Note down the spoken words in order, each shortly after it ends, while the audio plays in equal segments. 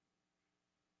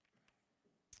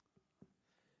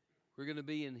We're going to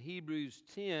be in Hebrews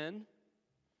 10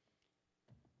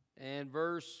 and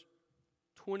verse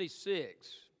 26.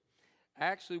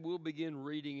 Actually, we'll begin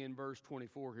reading in verse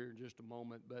 24 here in just a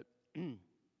moment, but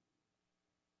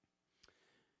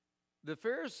the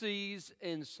Pharisees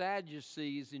and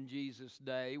Sadducees in Jesus'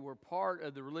 day were part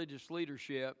of the religious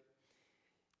leadership,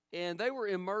 and they were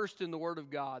immersed in the Word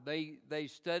of God. They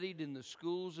studied in the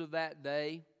schools of that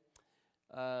day.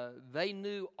 They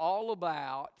knew all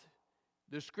about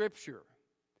the Scripture,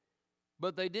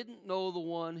 but they didn't know the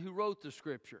one who wrote the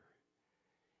Scripture.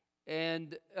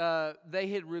 And they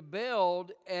had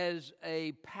rebelled as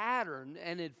a pattern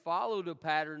and had followed a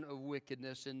pattern of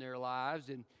wickedness in their lives.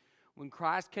 And when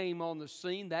Christ came on the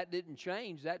scene, that didn't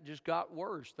change. That just got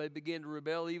worse. They began to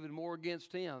rebel even more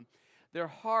against Him. Their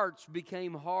hearts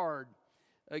became hard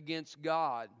against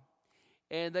God.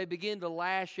 And they began to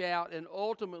lash out and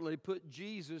ultimately put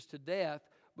Jesus to death.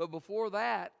 But before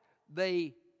that,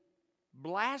 they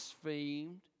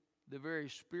blasphemed the very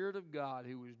Spirit of God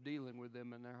who was dealing with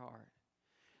them in their heart.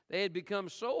 They had become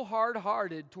so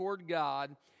hard-hearted toward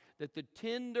God that the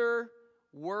tender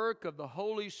work of the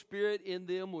Holy Spirit in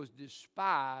them was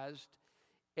despised,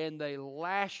 and they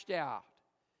lashed out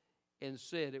and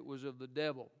said it was of the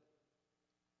devil.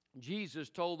 Jesus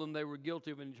told them they were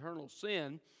guilty of an eternal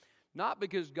sin, not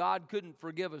because God couldn't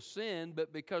forgive a sin,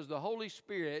 but because the Holy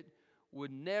Spirit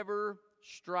would never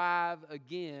strive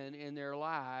again in their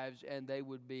lives, and they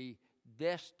would be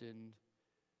destined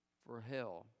for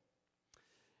hell.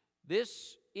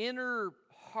 This inner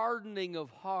hardening of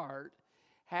heart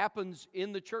happens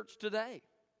in the church today.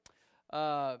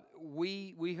 I've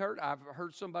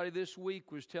heard somebody this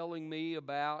week was telling me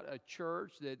about a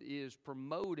church that is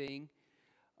promoting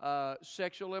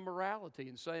sexual immorality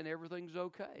and saying everything's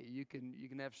okay. You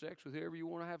can have sex with whoever you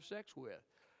want to have sex with.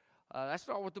 That's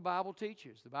not what the Bible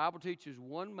teaches. The Bible teaches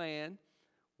one man,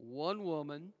 one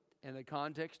woman, in the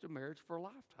context of marriage for a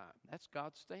lifetime. That's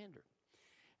God's standard.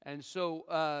 And so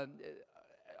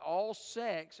all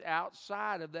sex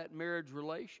outside of that marriage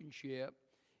relationship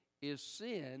is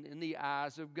sin in the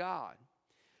eyes of God.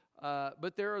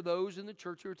 But there are those in the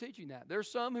church who are teaching that. There are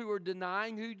some who are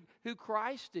denying who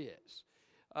Christ is.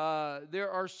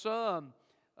 There are some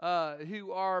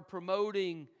who are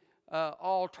promoting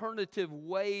alternative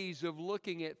ways of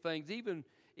looking at things,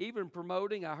 even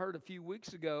promoting, I heard a few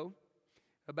weeks ago,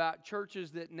 about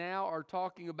churches that now are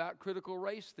talking about critical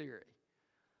race theory.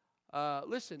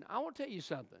 Listen, I want to tell you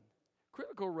something.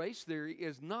 Critical race theory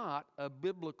is not a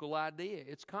biblical idea.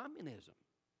 It's communism.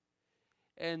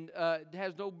 And it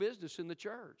has no business in the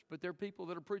church. But there are people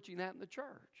that are preaching that in the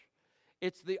church.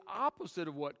 It's the opposite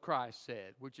of what Christ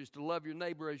said, which is to love your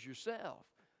neighbor as yourself.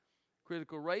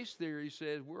 Critical race theory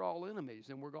says we're all enemies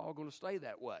and we're all going to stay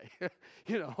that way.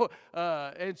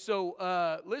 And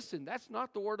so, listen, that's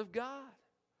not the Word of God.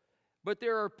 But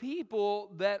there are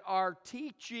people that are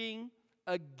teaching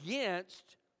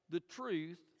against the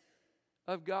truth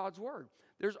of God's Word.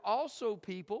 There's also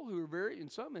people who are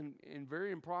in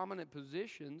very prominent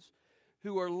positions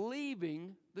who are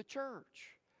leaving the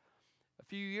church. A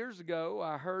few years ago,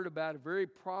 I heard about a very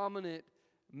prominent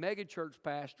megachurch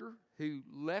pastor who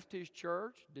left his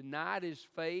church, denied his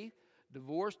faith,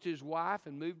 divorced his wife,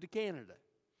 and moved to Canada.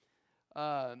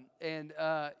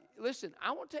 Listen,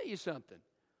 I want to tell you something.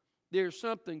 There's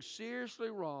something seriously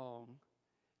wrong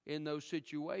in those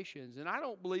situations. And I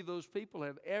don't believe those people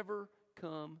have ever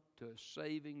come to a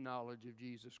saving knowledge of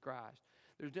Jesus Christ.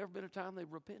 There's never been a time they've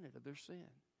repented of their sin.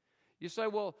 You say,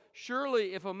 well,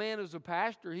 surely if a man is a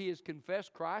pastor, he has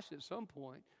confessed Christ at some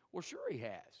point. Well, sure he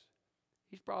has.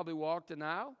 He's probably walked an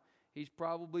aisle. He's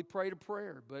probably prayed a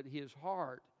prayer, but his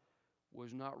heart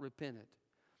was not repentant.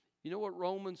 You know what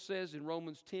Romans says in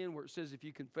Romans 10, where it says if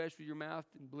you confess with your mouth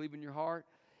and believe in your heart,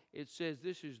 it says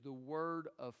this is the word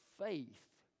of faith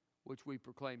which we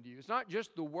proclaim to you. It's not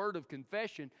just the word of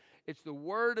confession. It's the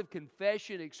word of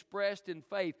confession expressed in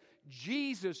faith.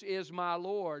 Jesus is my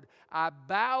Lord. I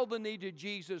bow the knee to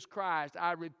Jesus Christ.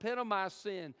 I repent of my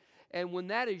sin. And when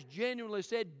that is genuinely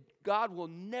said, God will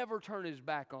never turn His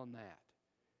back on that.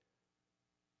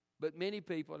 But many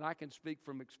people, and I can speak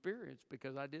from experience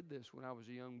because I did this when I was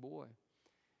a young boy,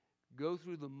 go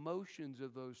through the motions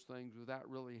of those things without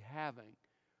really having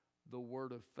the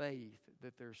word of faith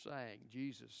that they're saying,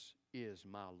 Jesus is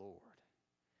my Lord.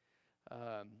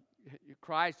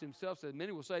 Christ Himself said,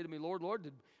 many will say to me, Lord, Lord,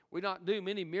 did we not do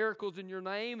many miracles in your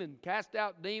name and cast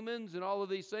out demons and all of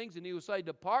these things? And He will say,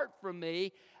 depart from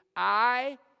me,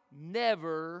 I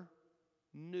never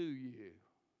knew you.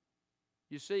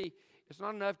 You see, it's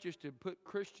not enough just to put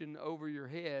Christian over your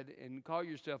head and call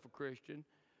yourself a Christian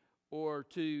or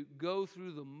to go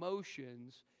through the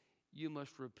motions. you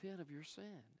must repent of your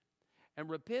sin. And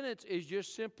repentance is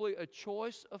just simply a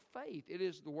choice of faith. It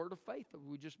is the word of faith that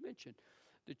we just mentioned.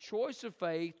 The choice of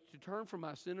faith to turn from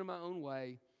my sin and my own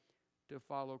way to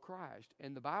follow Christ.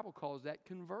 And the Bible calls that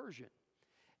conversion.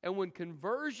 And when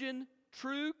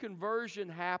true conversion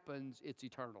happens, it's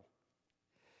eternal.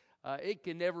 It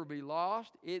can never be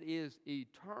lost. It is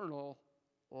eternal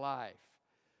life.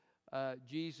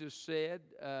 Jesus said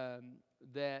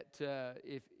that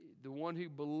if the one who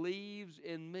believes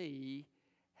in me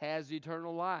has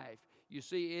eternal life. You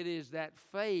see, it is that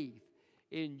faith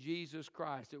in Jesus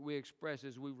Christ that we express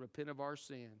as we repent of our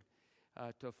sin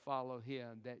to follow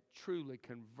Him that truly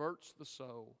converts the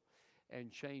soul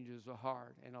and changes a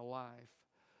heart and a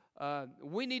life.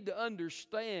 We need to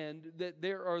understand that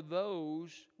there are those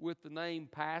with the name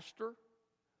pastor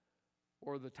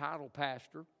or the title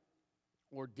pastor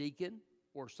or deacon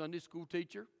or Sunday school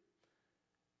teacher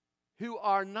who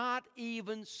are not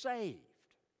even saved.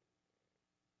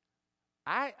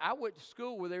 I went to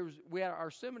school where we had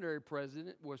our seminary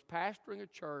president was pastoring a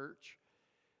church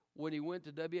when he went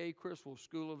to W.A. Criswell's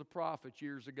School of the Prophets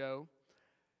years ago,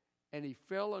 and he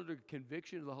fell under the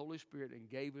conviction of the Holy Spirit and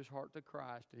gave his heart to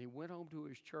Christ, and he went home to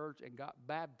his church and got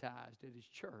baptized at his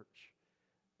church.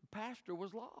 The pastor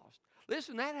was lost.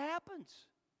 Listen, that happens.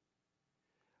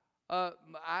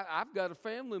 I've got a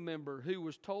family member who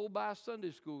was told by a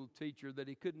Sunday school teacher that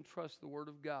he couldn't trust the Word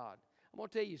of God. I'm going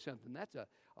to tell you something. That's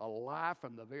a lie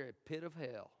from the very pit of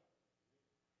hell.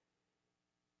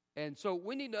 And so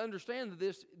we need to understand that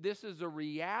this is a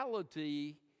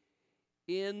reality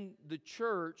in the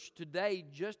church today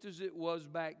just as it was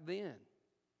back then.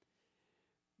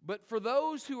 But for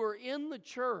those who are in the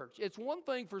church, it's one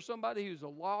thing for somebody who's a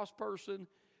lost person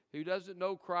who doesn't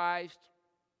know Christ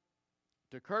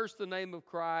to curse the name of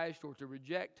Christ or to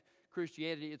reject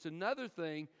Christianity. It's another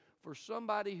thing for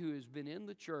somebody who has been in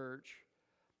the church,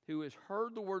 who has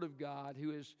heard the Word of God, who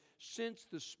has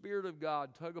sensed the Spirit of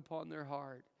God tug upon their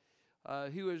heart,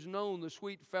 who has known the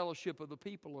sweet fellowship of the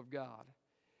people of God.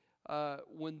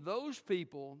 When those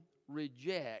people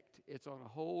reject, it's on a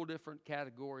whole different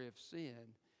category of sin,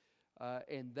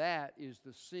 and that is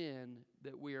the sin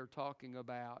that we are talking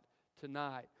about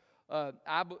tonight.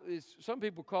 Some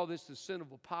people call this the sin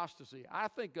of apostasy. I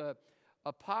think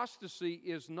apostasy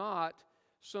is not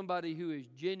somebody who is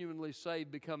genuinely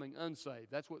saved becoming unsaved.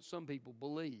 That's what some people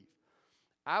believe.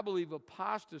 I believe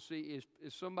apostasy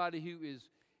is somebody who is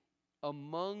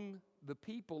among the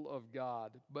people of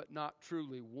God, but not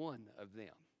truly one of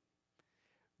them.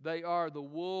 They are the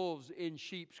wolves in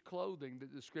sheep's clothing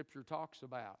that the Scripture talks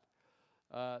about.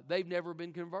 They've never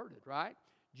been converted, right?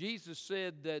 Jesus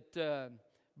said that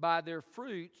by their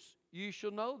fruits you shall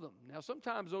know them. Now,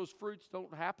 sometimes those fruits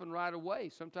don't happen right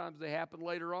away. Sometimes they happen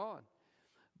later on.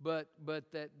 But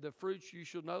that the fruits you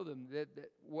shall know them, that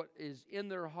what is in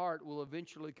their heart will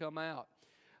eventually come out.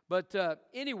 But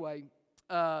anyway,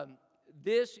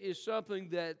 this is something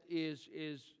that is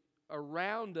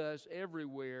around us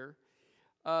everywhere.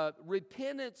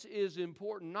 Repentance is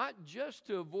important, not just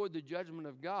to avoid the judgment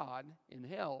of God in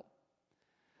hell,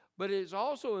 but it is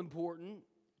also important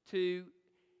to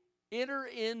enter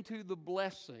into the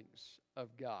blessings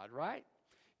of God, right?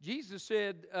 Jesus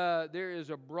said there is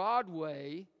a broad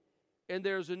way and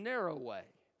there's a narrow way.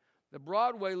 The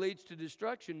broad way leads to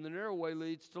destruction. The narrow way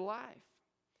leads to life.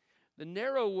 The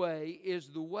narrow way is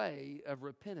the way of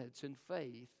repentance and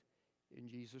faith in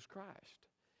Jesus Christ.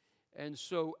 And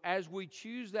so as we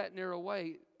choose that narrow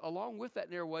way, along with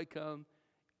that narrow way come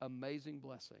amazing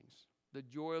blessings. The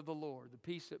joy of the Lord, the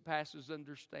peace that passes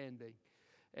understanding,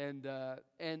 and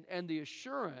the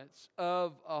assurance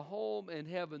of a home in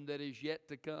heaven that is yet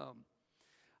to come.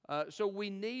 So we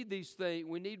need these things.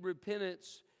 We need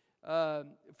repentance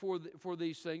for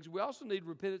these things. We also need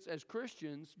repentance as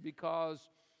Christians because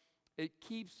it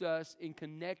keeps us in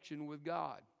connection with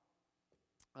God.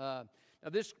 Now,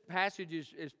 this passage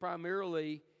is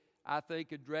primarily, I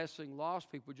think, addressing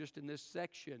lost people just in this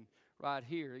section right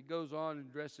here. It goes on and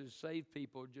addresses saved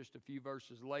people just a few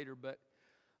verses later, but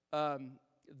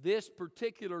this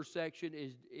particular section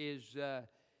is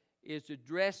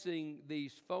addressing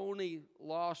these phony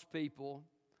lost people,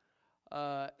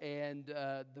 and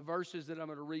the verses that I'm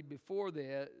going to read before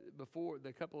this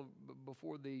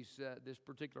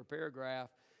particular paragraph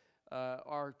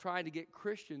are trying to get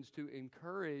Christians to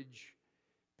encourage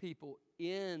people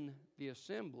in the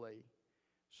assembly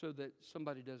so that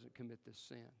somebody doesn't commit this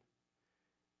sin.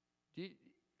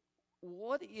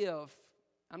 What if,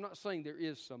 I'm not saying there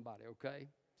is somebody, okay?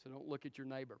 So don't look at your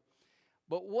neighbor.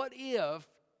 But what if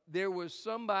there was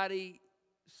somebody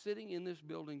sitting in this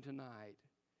building tonight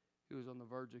who was on the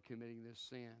verge of committing this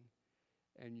sin?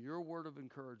 And your word of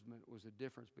encouragement was the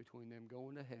difference between them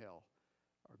going to hell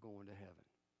or going to heaven.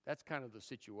 That's kind of the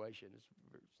situation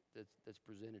that's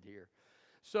presented here.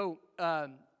 So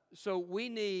we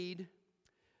need,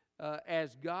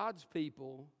 as God's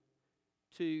people,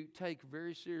 to take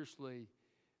very seriously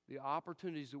the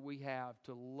opportunities that we have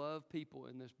to love people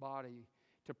in this body,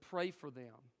 to pray for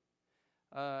them,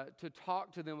 to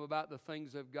talk to them about the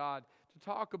things of God, to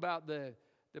talk about the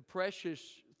precious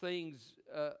things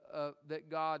that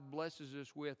God blesses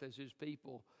us with as His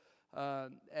people,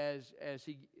 as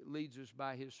He leads us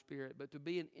by His Spirit, but to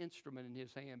be an instrument in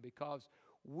His hand, because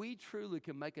we truly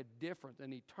can make a difference,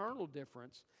 an eternal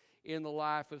difference in the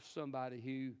life of somebody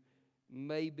who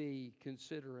may be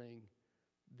considering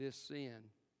this sin.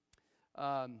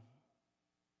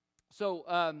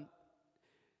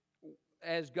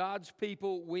 As God's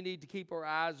people, we need to keep our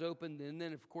eyes open. And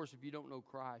then, of course, if you don't know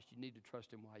Christ, you need to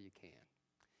trust Him while you can.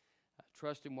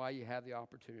 Trust Him while you have the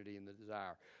opportunity and the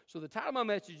desire. So the title of my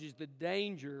message is The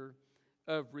Danger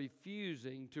of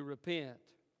Refusing to Repent.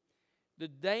 The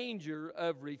danger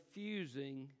of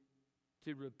refusing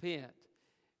to repent.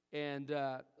 And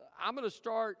I'm going to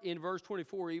start in verse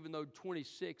 24, even though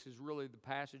 26 is really the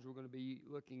passage we're going to be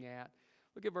looking at.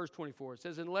 Look at verse 24. It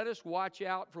says, "And let us watch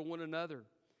out for one another,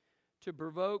 to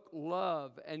provoke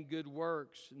love and good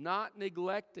works, not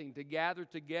neglecting to gather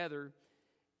together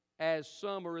as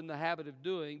some are in the habit of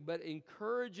doing, but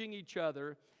encouraging each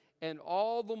other, and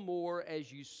all the more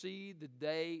as you see the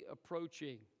day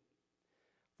approaching.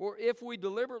 For if we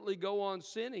deliberately go on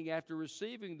sinning after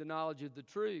receiving the knowledge of the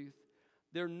truth,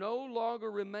 there no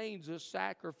longer remains a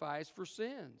sacrifice for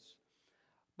sins,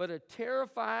 but a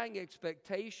terrifying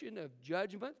expectation of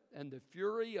judgment and the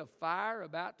fury of fire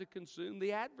about to consume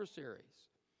the adversaries.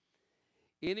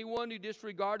 Anyone who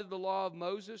disregarded the law of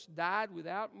Moses died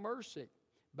without mercy,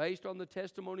 based on the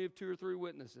testimony of 2 or 3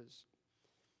 witnesses.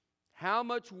 How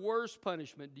much worse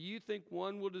punishment do you think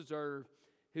one will deserve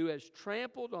who has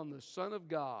trampled on the Son of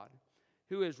God,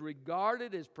 who has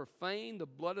regarded as profane the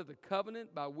blood of the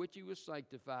covenant by which He was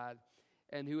sanctified,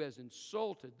 and who has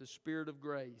insulted the Spirit of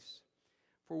grace?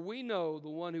 For we know the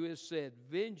one who has said,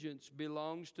 'Vengeance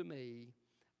belongs to me,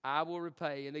 I will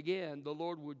repay.' And again, the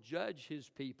Lord will judge His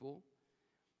people.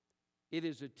 It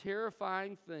is a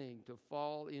terrifying thing to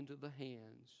fall into the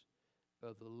hands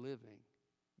of the living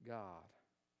God."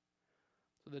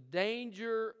 So the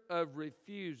danger of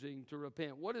refusing to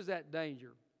repent. What is that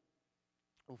danger?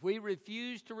 If we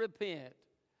refuse to repent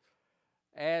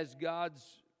as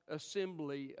God's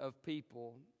assembly of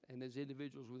people and as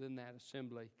individuals within that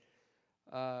assembly,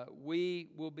 we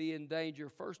will be in danger,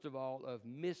 first of all, of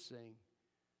missing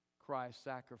Christ's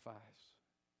sacrifice.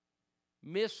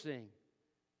 Missing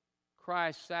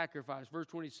Christ's sacrifice. Verse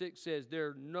 26 says,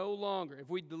 "They're no longer," if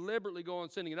we deliberately go on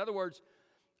sinning. In other words,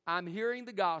 I'm hearing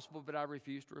the gospel, but I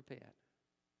refuse to repent.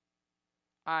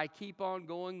 I keep on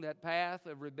going that path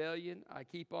of rebellion. I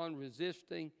keep on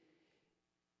resisting.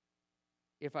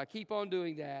 If I keep on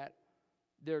doing that,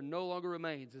 there no longer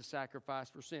remains a sacrifice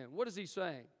for sin. What is he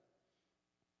saying?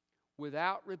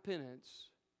 Without repentance,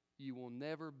 you will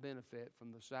never benefit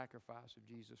from the sacrifice of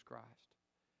Jesus Christ.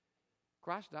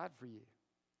 Christ died for you.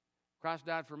 Christ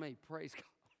died for me. Praise God.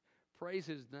 Praise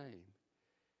His name.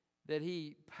 That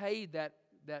He paid that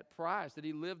price, that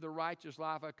He lived the righteous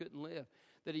life I couldn't live,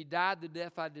 that He died the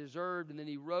death I deserved, and then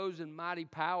He rose in mighty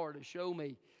power to show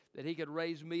me that He could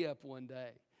raise me up one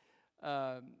day.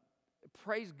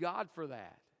 Praise God for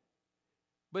that.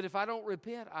 But if I don't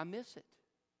repent, I miss it.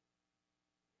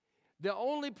 The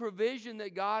only provision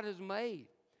that God has made,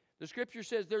 the Scripture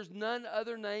says there's none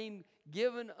other name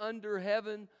given under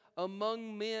heaven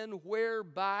among men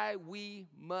whereby we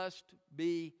must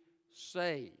be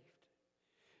saved.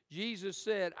 Jesus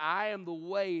said, "I am the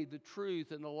way, the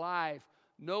truth, and the life.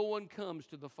 No one comes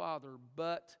to the Father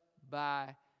but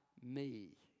by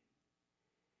me."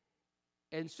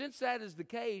 And since that is the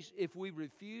case, if we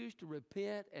refuse to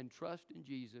repent and trust in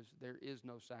Jesus, there is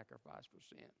no sacrifice for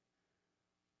sin.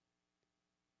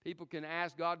 People can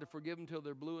ask God to forgive them until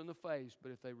they're blue in the face,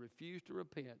 but if they refuse to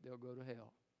repent, they'll go to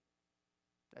hell.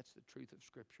 That's the truth of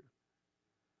Scripture.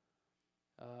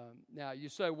 Now you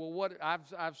say, well, what?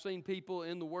 I've seen people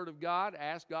in the Word of God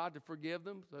ask God to forgive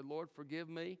them. Say, "Lord, forgive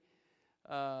me,"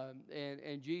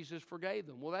 and Jesus forgave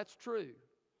them. Well, that's true.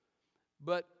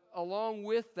 But along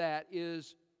with that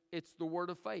it's the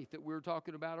word of faith that we were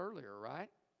talking about earlier,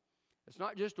 right? It's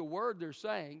not just a word they're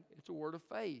saying; it's a word of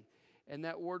faith, and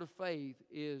that word of faith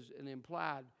is an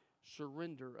implied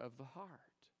surrender of the heart.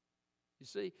 You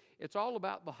see, it's all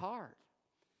about the heart.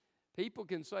 People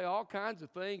can say all kinds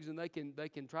of things and they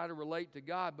can try to relate to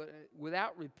God, but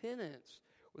without repentance,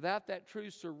 Without that true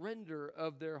surrender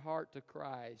of their heart to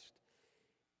Christ,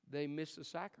 they miss the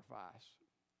sacrifice.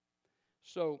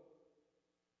 So,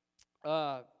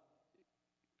 I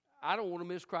don't want to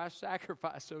miss Christ's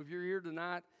sacrifice. So if you're here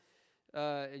tonight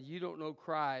and you don't know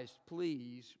Christ,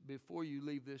 please, before you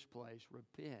leave this place,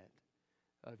 repent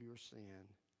of your sin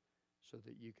so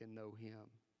that you can know Him.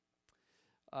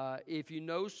 If you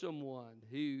know someone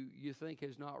who you think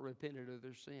has not repented of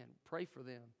their sin, pray for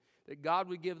them, that God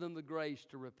would give them the grace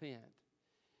to repent,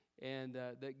 and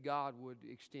that God would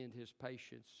extend His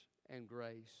patience and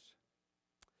grace.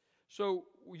 So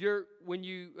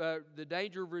the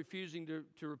danger of refusing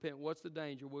to repent, what's the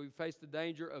danger? Well, we face the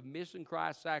danger of missing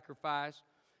Christ's sacrifice.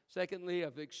 Secondly,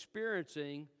 of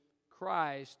experiencing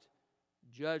Christ's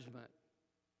judgment.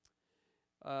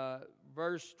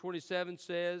 Verse 27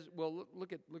 says, well,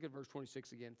 look at verse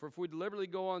 26 again. For if we deliberately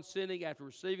go on sinning after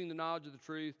receiving the knowledge of the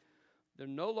truth, there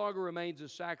no longer remains a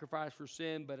sacrifice for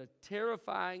sin, but a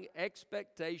terrifying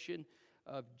expectation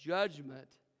of judgment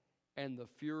and the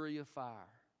fury of fire.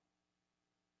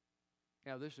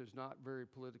 Now, this is not very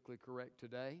politically correct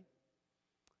today,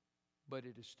 but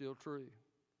it is still true.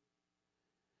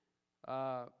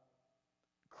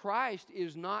 Christ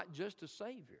is not just a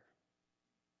Savior.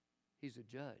 He's a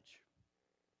judge.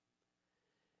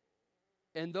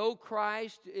 And though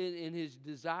Christ, in His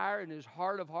desire, in His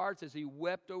heart of hearts, as He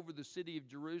wept over the city of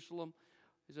Jerusalem,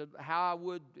 He said, how I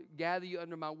would gather you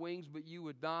under my wings, but you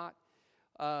would not.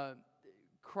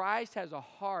 Christ has a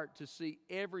heart to see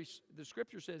the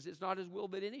Scripture says it's not His will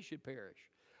that any should perish,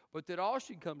 but that all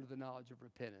should come to the knowledge of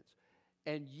repentance.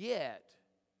 And yet,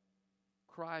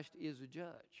 Christ is a judge.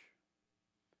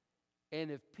 And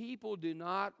if people do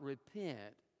not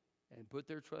repent and put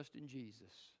their trust in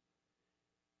Jesus,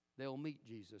 they'll meet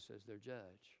Jesus as their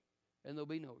judge, and there'll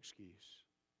be no excuse.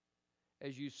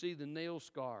 As you see the nail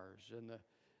scars and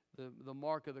the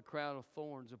mark of the crown of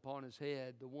thorns upon His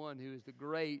head, the one who is the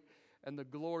great and the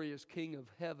glorious King of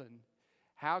heaven,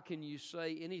 how can you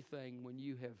say anything when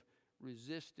you have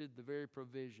resisted the very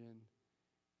provision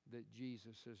that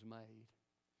Jesus has made?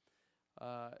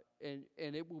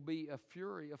 And it will be a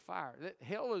fury of fire.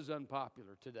 Hell is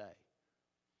unpopular today.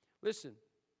 Listen,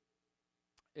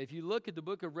 if you look at the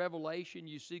book of Revelation,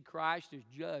 you see Christ as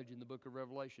judge in the book of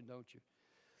Revelation, don't you?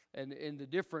 And in the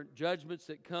different judgments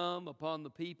that come upon the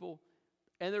people.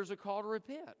 And there's a call to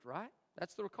repent, right?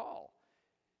 That's the call.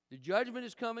 The judgment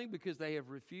is coming because they have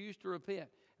refused to repent.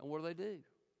 And what do?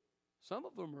 Some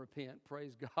of them repent,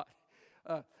 praise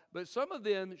God. But some of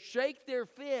them shake their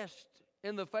fist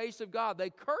in the face of God. They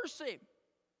curse Him,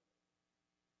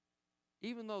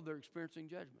 even though they're experiencing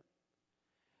judgment.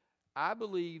 I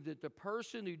believe that the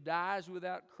person who dies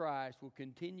without Christ will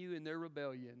continue in their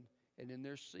rebellion and in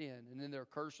their sin and in their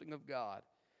cursing of God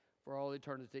for all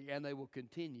eternity. And they will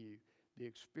continue the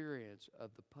experience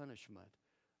of the punishment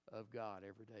of God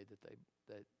every day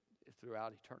that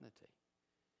throughout eternity,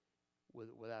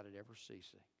 without it ever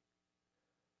ceasing.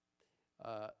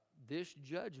 This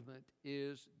judgment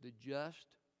is the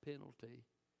just penalty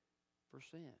for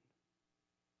sin.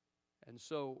 And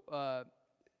so,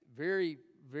 very,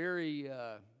 very,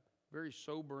 very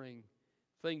sobering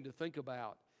thing to think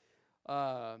about.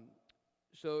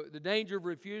 So the danger of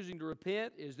refusing to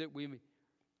repent is that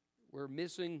we're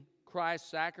missing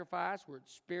Christ's sacrifice. We're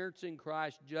experiencing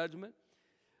Christ's judgment.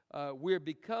 We're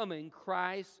becoming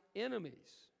Christ's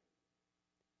enemies.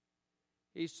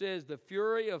 He says the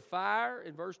fury of fire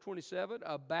in verse 27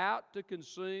 about to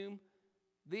consume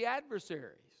the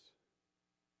adversaries.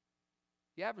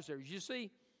 The adversaries. You see,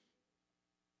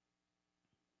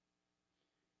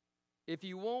 if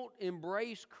you won't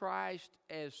embrace Christ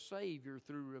as Savior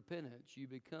through repentance, you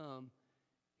become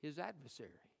His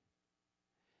adversary.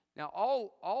 Now,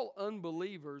 all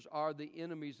unbelievers are the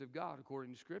enemies of God,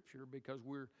 according to Scripture, because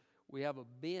we have a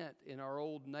bent in our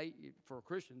old nature. For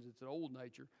Christians, it's an old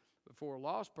nature. But for a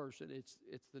lost person, it's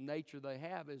the nature they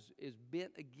have is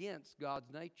bent against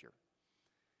God's nature.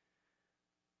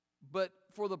 But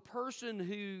for the person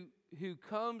who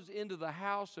comes into the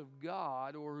house of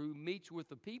God or who meets with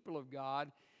the people of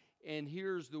God and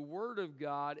hears the word of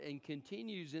God and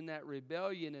continues in that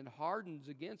rebellion and hardens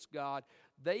against God,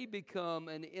 they become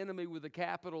an enemy with a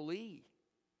capital E.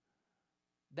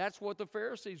 That's what the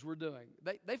Pharisees were doing.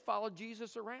 They followed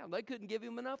Jesus around. They couldn't give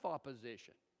Him enough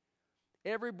opposition.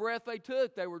 Every breath they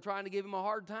took, they were trying to give Him a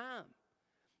hard time.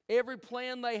 Every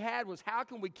plan they had was, how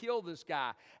can we kill this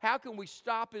guy? How can we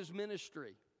stop his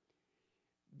ministry?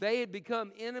 They had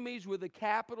become enemies with a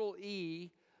capital E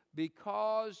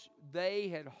because they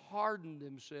had hardened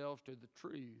themselves to the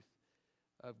truth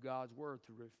of God's word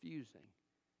through refusing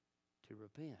to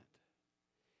repent.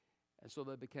 And so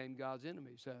they became God's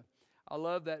enemies. I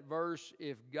love that verse,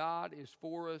 if God is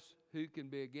for us, who can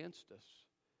be against us?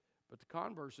 But the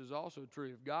converse is also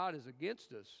true. If God is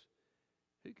against us,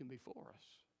 who can be for us?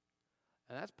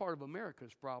 And that's part of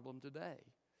America's problem today.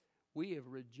 We have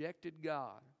rejected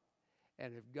God.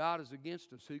 And if God is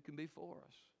against us, who can be for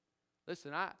us?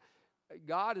 Listen,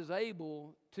 God is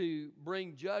able to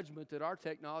bring judgment that our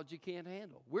technology can't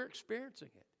handle. We're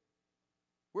experiencing it.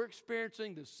 We're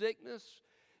experiencing the sickness.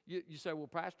 You say, well,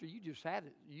 Pastor, you just had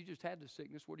it. You just had the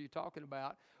sickness. What are you talking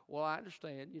about? Well, I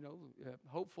understand,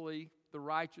 hopefully the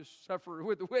righteous suffer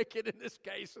with the wicked in this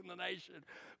case in the nation.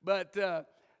 But I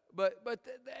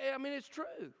mean, it's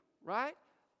true, right?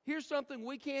 Here's something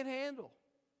we can't handle.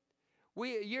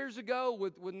 Years ago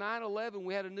with 9/11,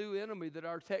 we had a new enemy that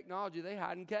our technology, they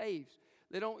hide in caves.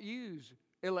 They don't use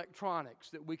electronics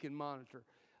that we can monitor.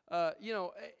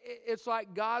 It's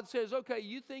like God says, okay,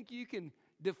 you think you can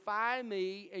defy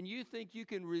me and you think you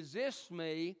can resist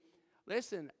me.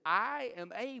 Listen, I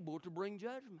am able to bring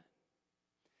judgment.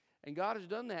 And God has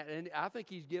done that. And I think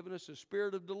He's given us a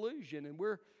spirit of delusion. And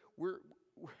we're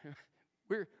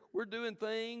doing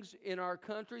things in our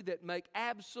country that make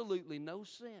absolutely no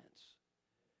sense.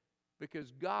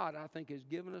 Because God, I think, has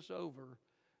given us over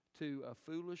to a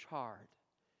foolish heart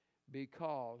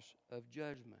because of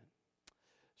judgment.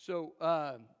 So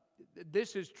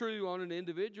this is true on an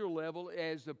individual level.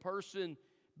 As the person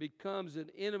becomes an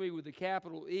enemy with a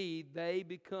capital E, they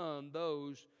become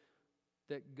those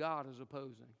that God is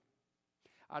opposing.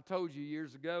 I told you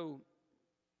years ago,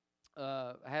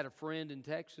 I had a friend in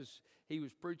Texas. He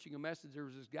was preaching a message. There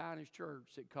was this guy in his church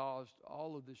that caused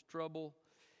all of this trouble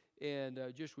and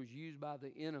just was used by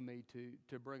the enemy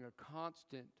to bring a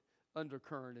constant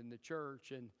undercurrent in the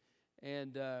church.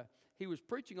 And he was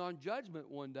preaching on judgment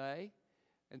one day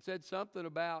and said something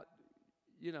about,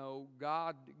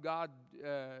 God.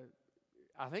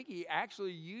 I think he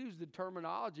actually used the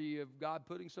terminology of God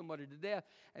putting somebody to death.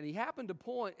 And he happened to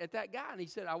point at that guy, and he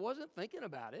said, I wasn't thinking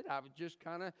about it. I was just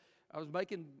I was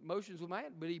making motions with my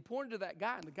hand. But he pointed to that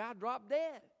guy, and the guy dropped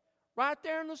dead right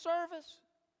there in the service.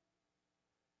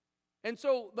 And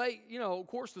so they, of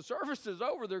course, the service is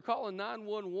over. They're calling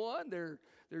 911.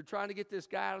 They're trying to get this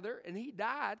guy out of there. And he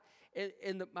died.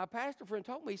 And my pastor friend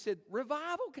told me, he said,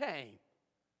 revival came.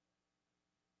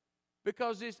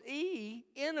 Because this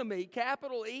enemy,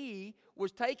 capital E,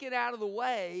 was taken out of the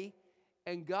way,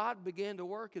 and God began to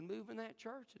work and move in that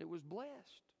church, and it was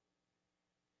blessed.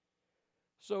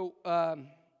 So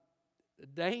the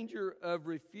danger of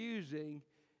refusing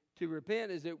to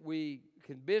repent is that we're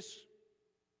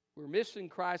missing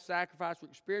Christ's sacrifice, we're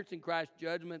experiencing Christ's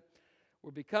judgment, we're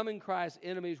becoming Christ's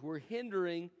enemies, we're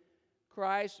hindering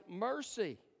Christ's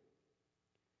mercy.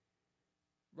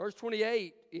 Verse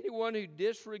 28, anyone who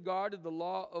disregarded the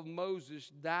law of Moses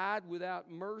died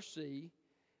without mercy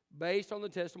based on the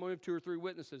testimony of 2 or 3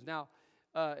 witnesses. Now,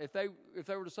 if they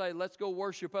were to say, let's go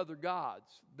worship other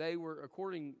gods, they were,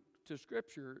 according to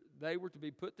Scripture, they were to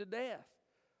be put to death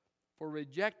for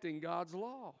rejecting God's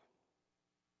law.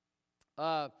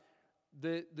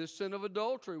 The sin of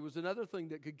adultery was another thing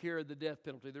that could carry the death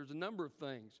penalty. There's a number of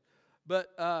things. But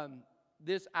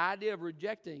this idea of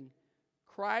rejecting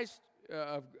Christ,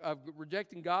 of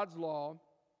rejecting God's law,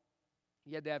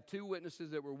 you had to have 2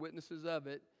 witnesses that were witnesses of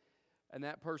it, and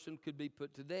that person could be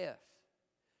put to death.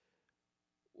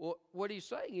 Well, what he's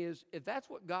saying is, if that's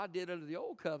what God did under the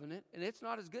old covenant, and it's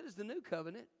not as good as the new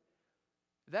covenant,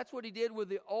 if that's what He did with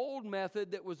the old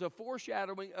method that was a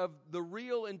foreshadowing of the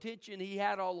real intention He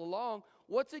had all along,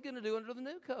 what's He going to do under the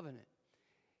new covenant?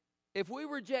 If we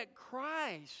reject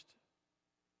Christ,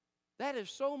 that is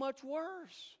so much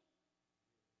worse.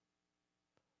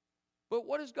 But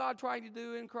what is God trying to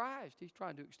do in Christ? He's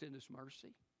trying to extend His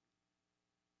mercy.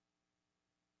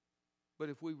 But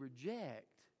if we reject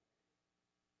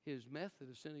His method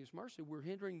of sending His mercy, we're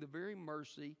hindering the very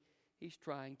mercy He's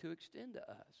trying to extend to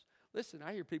us. Listen,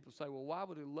 I hear people say, well, why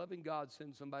would a loving God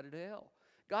send somebody to hell?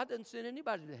 God doesn't send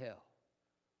anybody to hell.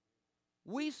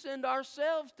 We send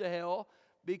ourselves to hell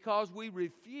because we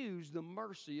refuse the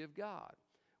mercy of God.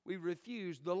 We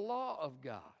refuse the law of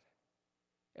God.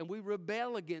 And we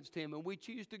rebel against Him, and we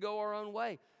choose to go our own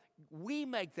way. We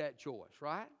make that choice,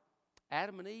 right?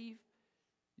 Adam and Eve,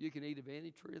 you can eat of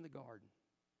any tree in the garden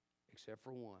except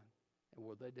for one. And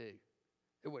what did they do?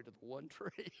 They went to the one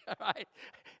tree, right?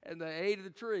 And they ate of the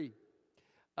tree.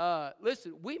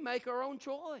 Listen, we make our own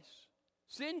choice.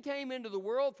 Sin came into the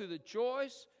world through the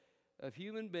choice of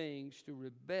human beings to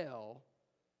rebel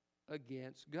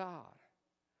against God.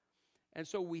 And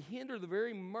so we hinder the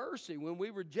very mercy. When we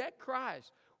reject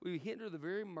Christ, we hinder the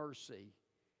very mercy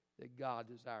that God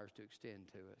desires to extend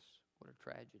to us. What a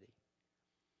tragedy.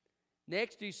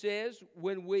 Next, he says,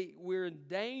 when we're in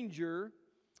danger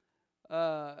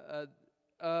of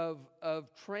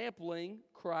trampling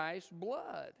Christ's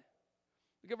blood.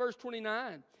 Look at verse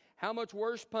 29. How much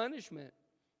worse punishment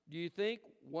do you think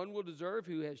one will deserve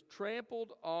who has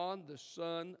trampled on the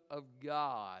Son of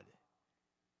God?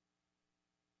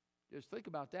 Just think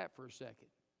about that for a second.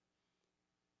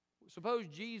 Suppose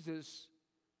Jesus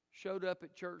showed up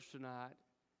at church tonight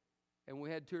and we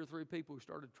had 2 or 3 people who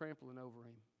started trampling over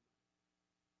him,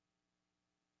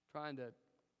 trying to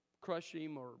crush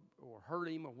him or hurt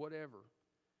him or whatever,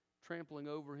 trampling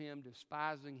over him,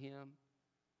 despising him.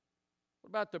 What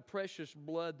about the precious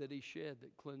blood that he shed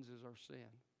that cleanses our sin?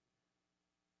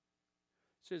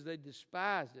 It says they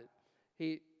despised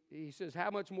it. He says, how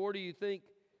much more do you think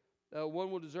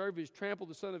one will deserve who has trampled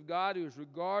the Son of God, who is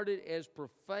regarded as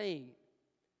profane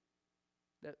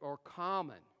or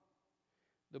common,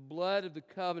 the blood of the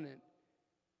covenant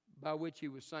by which he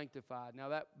was sanctified. Now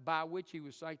that by which he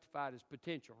was sanctified is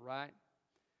potential, right?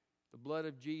 The blood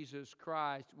of Jesus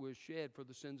Christ was shed for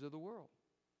the sins of the world.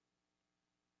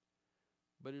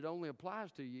 But it only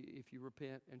applies to you if you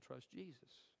repent and trust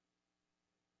Jesus.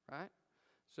 Right?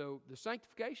 So the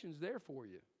sanctification is there for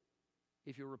you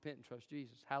if you repent and trust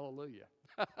Jesus. Hallelujah.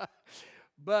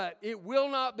 But it will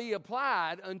not be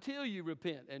applied until you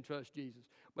repent and trust Jesus.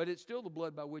 But it's still the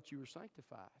blood by which you were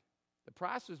sanctified. The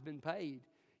price has been paid.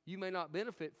 You may not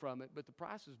benefit from it, but the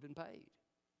price has been paid.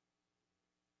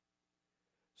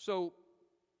 So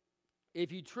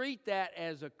if you treat that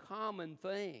as a common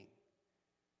thing,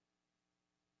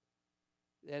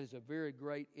 that is a very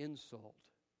great insult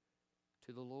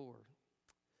to the Lord.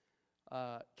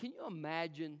 Can you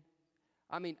imagine?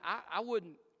 I mean, I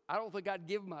don't think I'd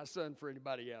give my son for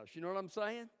anybody else. You know what I'm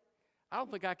saying? I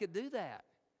don't think I could do that.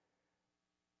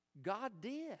 God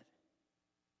did.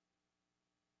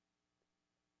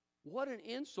 What an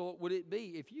insult would it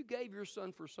be if you gave your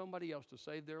son for somebody else to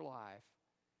save their life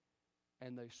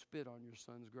and they spit on your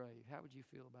son's grave? How would you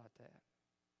feel about that?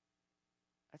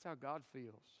 That's how God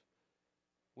feels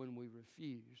when we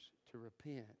refuse to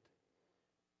repent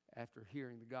after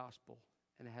hearing the gospel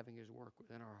and having his work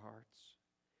within our hearts.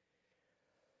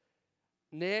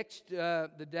 Next,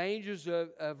 the dangers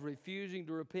of refusing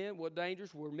to repent. What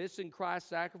dangers? We're missing Christ's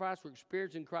sacrifice. We're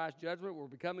experiencing Christ's judgment. We're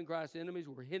becoming Christ's enemies.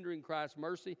 We're hindering Christ's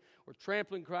mercy. We're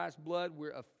trampling Christ's blood.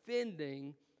 We're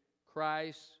offending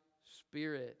Christ's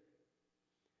Spirit.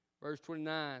 Verse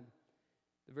 29,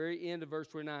 the very end of verse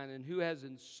 29, and who has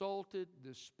insulted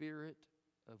the Spirit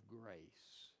of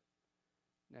grace.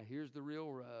 Now here's the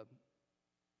real rub.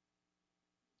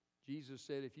 Jesus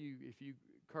said, if you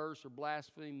curse or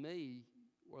blaspheme me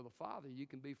or the Father, you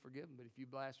can be forgiven. But if you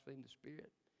blaspheme the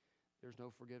Spirit, there's no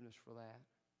forgiveness for that.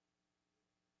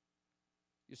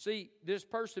 You see, this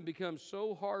person becomes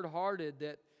so hard-hearted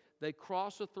that they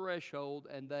cross a threshold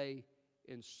and they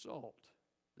insult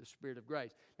the Spirit of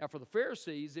grace. Now, for the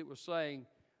Pharisees, it was saying,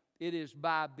 it is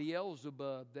by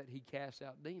Beelzebub that he casts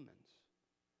out demons.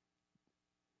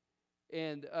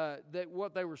 And that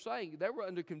what they were saying, they were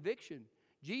under conviction.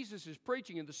 Jesus is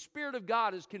preaching, and the Spirit of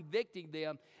God is convicting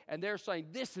them, and they're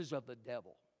saying, this is of the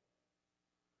devil.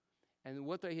 And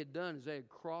what they had done is they had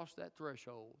crossed that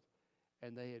threshold,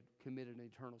 and they had committed an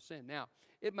eternal sin. Now,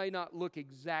 it may not look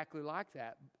exactly like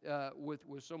that with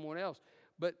someone else,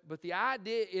 but the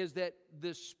idea is that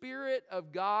the Spirit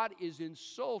of God is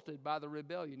insulted by the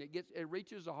rebellion. It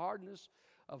reaches a hardness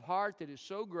of heart that is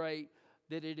so great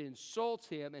that it insults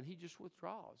him, and he just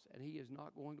withdraws, and he is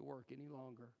not going to work any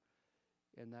longer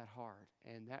in that heart.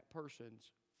 And that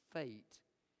person's fate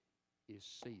is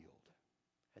sealed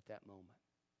at that moment.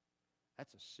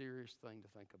 That's a serious thing to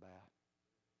think about.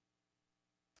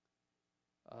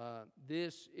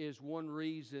 This is one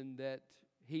reason that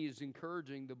he is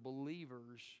encouraging the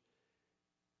believers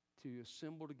to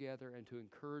assemble together and to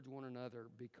encourage one another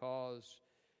because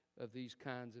of these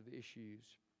kinds of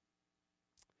issues.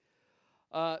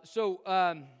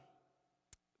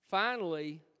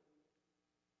 Finally,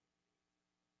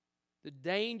 the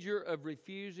danger of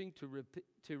refusing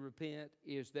to repent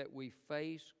is that we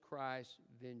face Christ's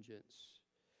vengeance.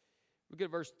 Look at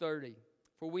verse 30.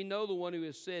 For we know the one who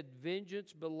has said,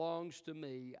 vengeance belongs to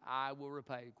me, I will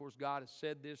repay. Of course, God has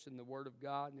said this in the Word of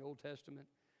God in the Old Testament.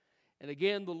 And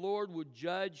again, the Lord would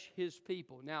judge his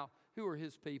people. Now, who are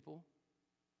his people?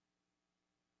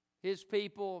 His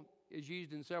people is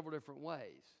used in several different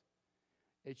ways.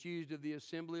 It's used of the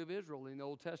assembly of Israel in the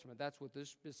Old Testament. That's what this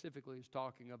specifically is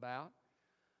talking about.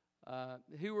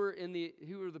 Who are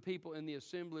the people in the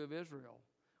assembly of Israel?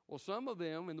 Well, some of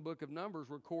them in the book of Numbers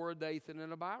were Korah, Dathan,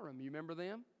 and Abiram. You remember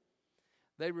them?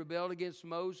 they rebelled against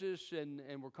Moses and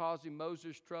were causing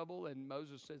Moses trouble. And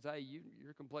Moses says, hey,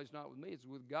 your complaint's not with me, it's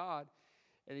with God.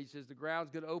 And he says, the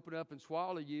ground's going to open up and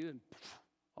swallow you. And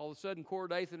all of a sudden, Korah,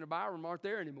 Dathan, and Abiram aren't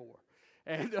there anymore.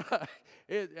 And I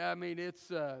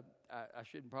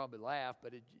shouldn't probably laugh,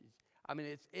 but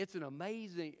it's an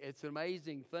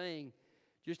amazing thing,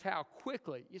 just how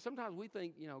quickly. Sometimes we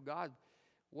think, God,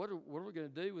 what are we going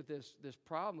to do with this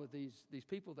problem with these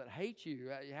people that hate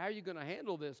you? How are you going to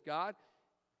handle this, God?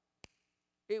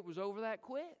 It was over that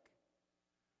quick.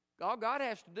 All God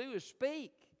has to do is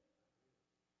speak.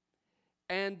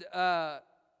 And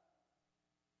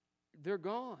they're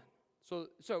gone.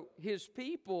 So his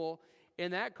people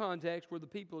in that context were the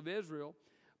people of Israel.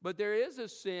 But there is a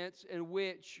sense in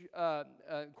which, of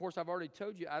course, I've already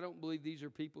told you, I don't believe these are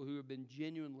people who have been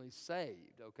genuinely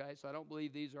saved, okay? So I don't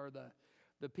believe these are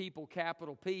the people,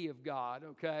 capital P, of God,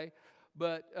 okay?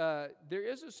 But there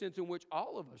is a sense in which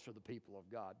all of us are the people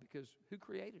of God, because who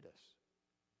created us?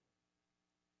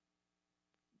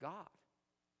 God.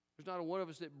 There's not a one of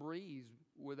us that breathes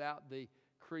without the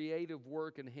creative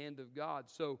work and hand of God.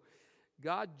 So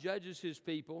God judges his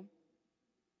people.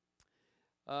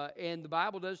 And the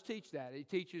Bible does teach that. It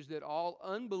teaches that all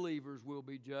unbelievers will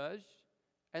be judged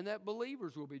and that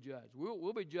believers will be judged.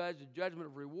 We'll be judged at judgment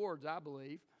of rewards, I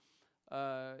believe.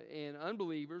 And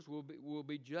unbelievers will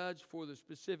be judged for the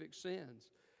specific sins.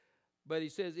 But he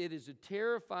says it is a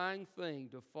terrifying thing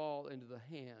to fall into the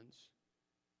hands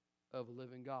of a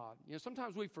living God.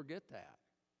 Sometimes we forget that.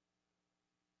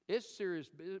 It's serious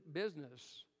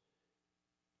business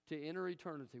to enter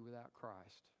eternity without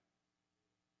Christ.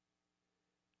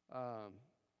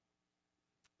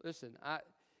 Listen,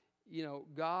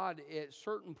 God at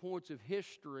certain points of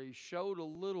history showed a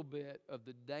little bit of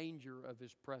the danger of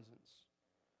his presence.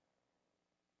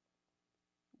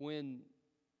 When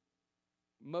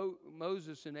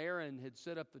Moses and Aaron had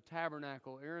set up the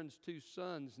tabernacle, Aaron's two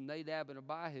sons, Nadab and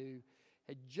Abihu,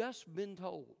 had just been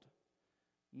told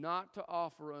not to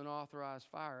offer unauthorized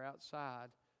fire outside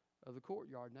of the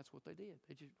courtyard, and that's what they did.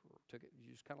 They just took it,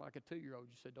 just kind of like a 2-year-old.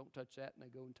 You said, don't touch that, and they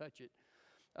go and touch it.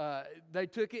 They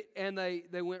took it, and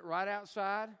they went right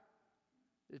outside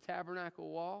the tabernacle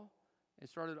wall and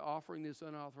started offering this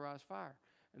unauthorized fire.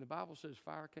 And the Bible says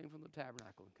fire came from the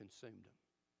tabernacle and consumed them.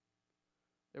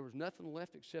 There was nothing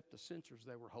left except the censers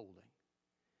they were holding.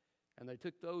 And they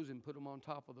took those and put them on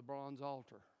top of the bronze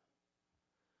altar.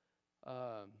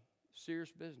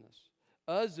 Serious business.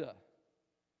 Uzzah.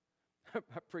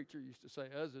 My preacher used to say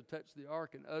Uzzah touched the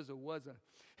ark, and Uzzah was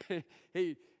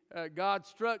God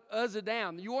struck Uzzah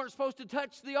down. You weren't supposed to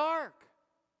touch the ark.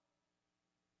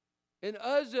 And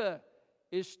Uzzah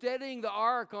is steadying the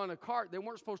ark on a cart. They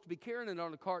weren't supposed to be carrying it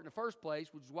on a cart in the first place,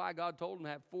 which is why God told them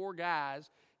to have 4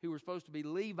 guys who were supposed to be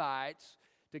Levites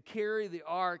to carry the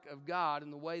ark of God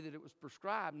in the way that it was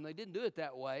prescribed. And they didn't do it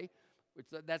that way, which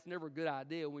that's never a good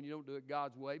idea when you don't do it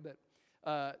God's way. But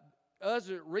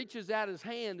Uzzah reaches out his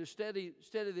hand to steady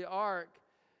the ark,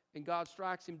 and God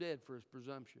strikes him dead for his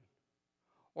presumption.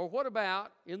 Or what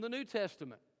about in the New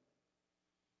Testament?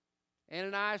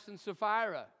 Ananias and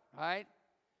Sapphira, right?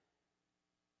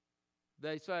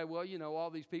 They say, well, all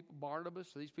these people,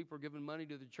 Barnabas, these people are giving money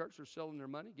to the church. They're selling their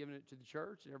money, giving it to the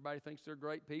church. Everybody thinks they're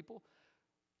great people.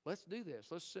 Let's do this.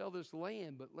 Let's sell this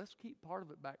land, but let's keep part of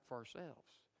it back for ourselves.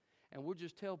 And we'll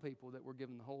just tell people that we're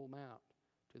giving the whole amount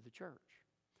to the church.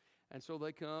 And so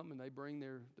they come and they bring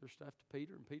their stuff to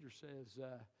Peter. And Peter says,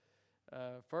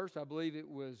 first I believe it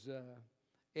was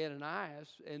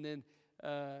Ananias. And then,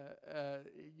 and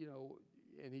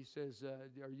he says,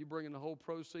 are you bringing the whole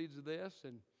proceeds of this?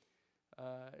 And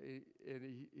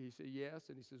he said, yes.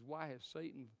 And he says, why has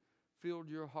Satan filled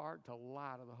your heart to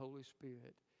lie to the Holy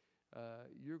Spirit?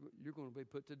 You're going to be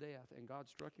put to death. And God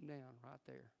struck him down right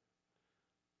there.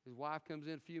 His wife comes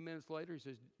in a few minutes later. He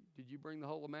says, did you bring the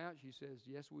whole amount? She says,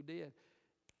 yes, we did.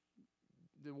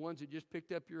 The ones that just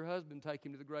picked up your husband take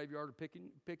him to the graveyard of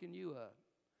picking you up.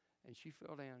 And she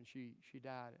fell down and she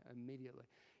died immediately.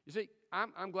 You see,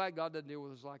 I'm glad God doesn't deal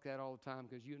with us like that all the time,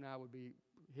 because you and I would be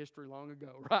history long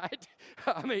ago, right?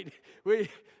 I mean, we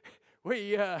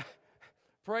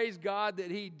praise God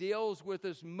that he deals with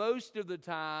us most of the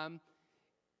time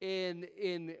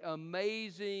in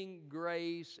amazing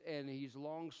grace, and he's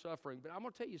long-suffering. But I'm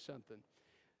going to tell you something.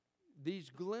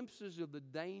 These glimpses of the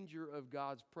danger of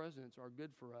God's presence are good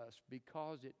for us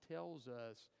because it tells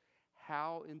us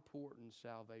how important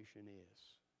salvation is.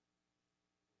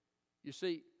 You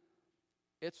see,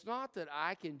 it's not that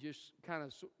I can just kind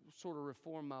of sort of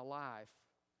reform my life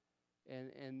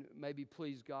and maybe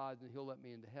please God and he'll let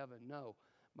me into heaven. No.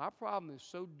 My problem is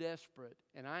so desperate,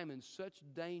 and I am in such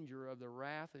danger of the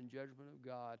wrath and judgment of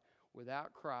God,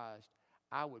 without Christ,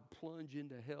 I would plunge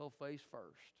into hell face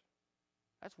first.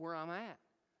 That's where I'm at.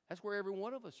 That's where every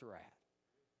one of us are at.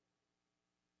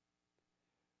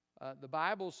 The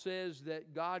Bible says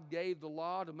that God gave the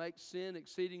law to make sin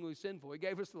exceedingly sinful. He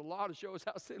gave us the law to show us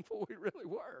how sinful we really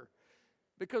were.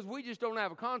 Because we just don't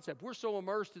have a concept. We're so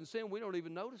immersed in sin, we don't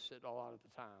even notice it a lot of the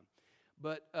time.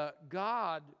 But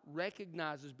God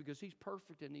recognizes, because He's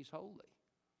perfect and He's holy.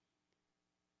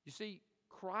 You see,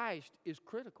 Christ is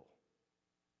critical.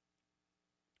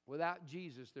 Without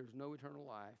Jesus, there's no eternal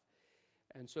life.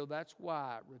 And so that's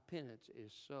why repentance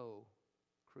is so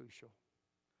crucial.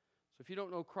 So if you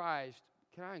don't know Christ,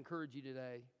 can I encourage you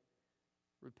today?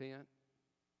 Repent.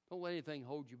 Don't let anything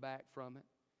hold you back from it.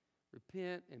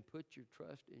 Repent and put your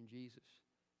trust in Jesus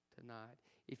tonight.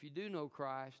 If you do know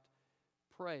Christ,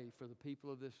 pray for the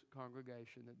people of this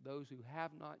congregation that those who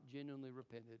have not genuinely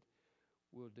repented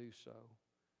will do so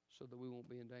that we won't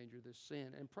be in danger of this sin.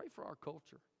 And pray for our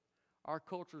culture. Our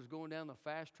culture is going down the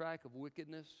fast track of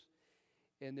wickedness,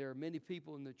 and there are many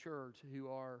people in the church who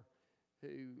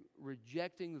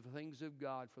rejecting the things of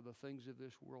God for the things of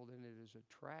this world, and it is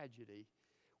a tragedy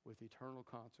with eternal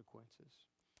consequences.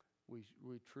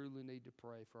 We truly need to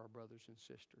pray for our brothers and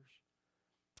sisters.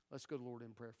 Let's go to the Lord in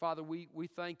prayer. Father, we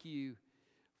thank you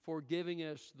for giving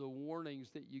us the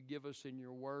warnings that you give us in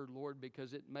your word, Lord,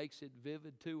 because it makes it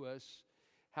vivid to us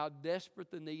how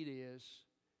desperate the need is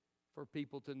for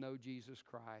people to know Jesus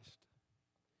Christ.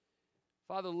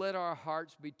 Father, let our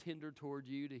hearts be tender toward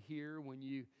you to hear when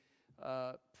you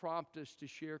prompt us to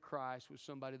share Christ with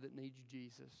somebody that needs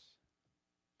Jesus.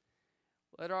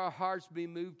 Let our hearts be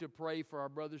moved to pray for our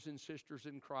brothers and sisters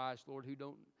in Christ, Lord, who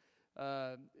don't,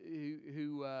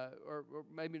 who are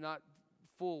maybe not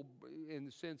full in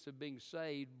the sense of being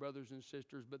saved, brothers and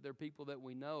sisters, but they're people that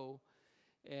we know.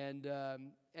 And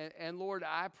Lord,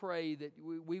 I pray that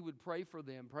we would pray for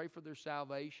them, pray for their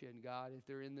salvation, God, if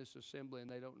they're in this assembly and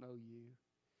they don't know you.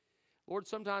 Lord,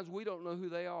 sometimes we don't know who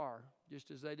they are,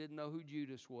 just as they didn't know who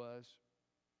Judas was.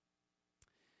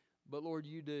 But Lord,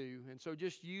 you do. And so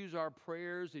just use our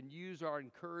prayers and use our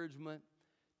encouragement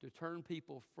to turn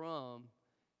people from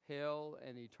hell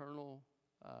and eternal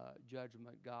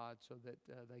judgment, God, so that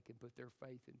they can put their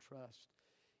faith and trust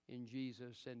in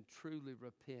Jesus and truly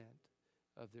repent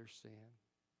of their sin.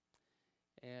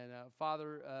 And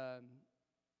Father,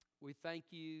 we thank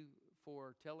you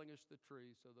for telling us the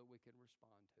truth so that we can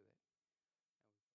respond to it.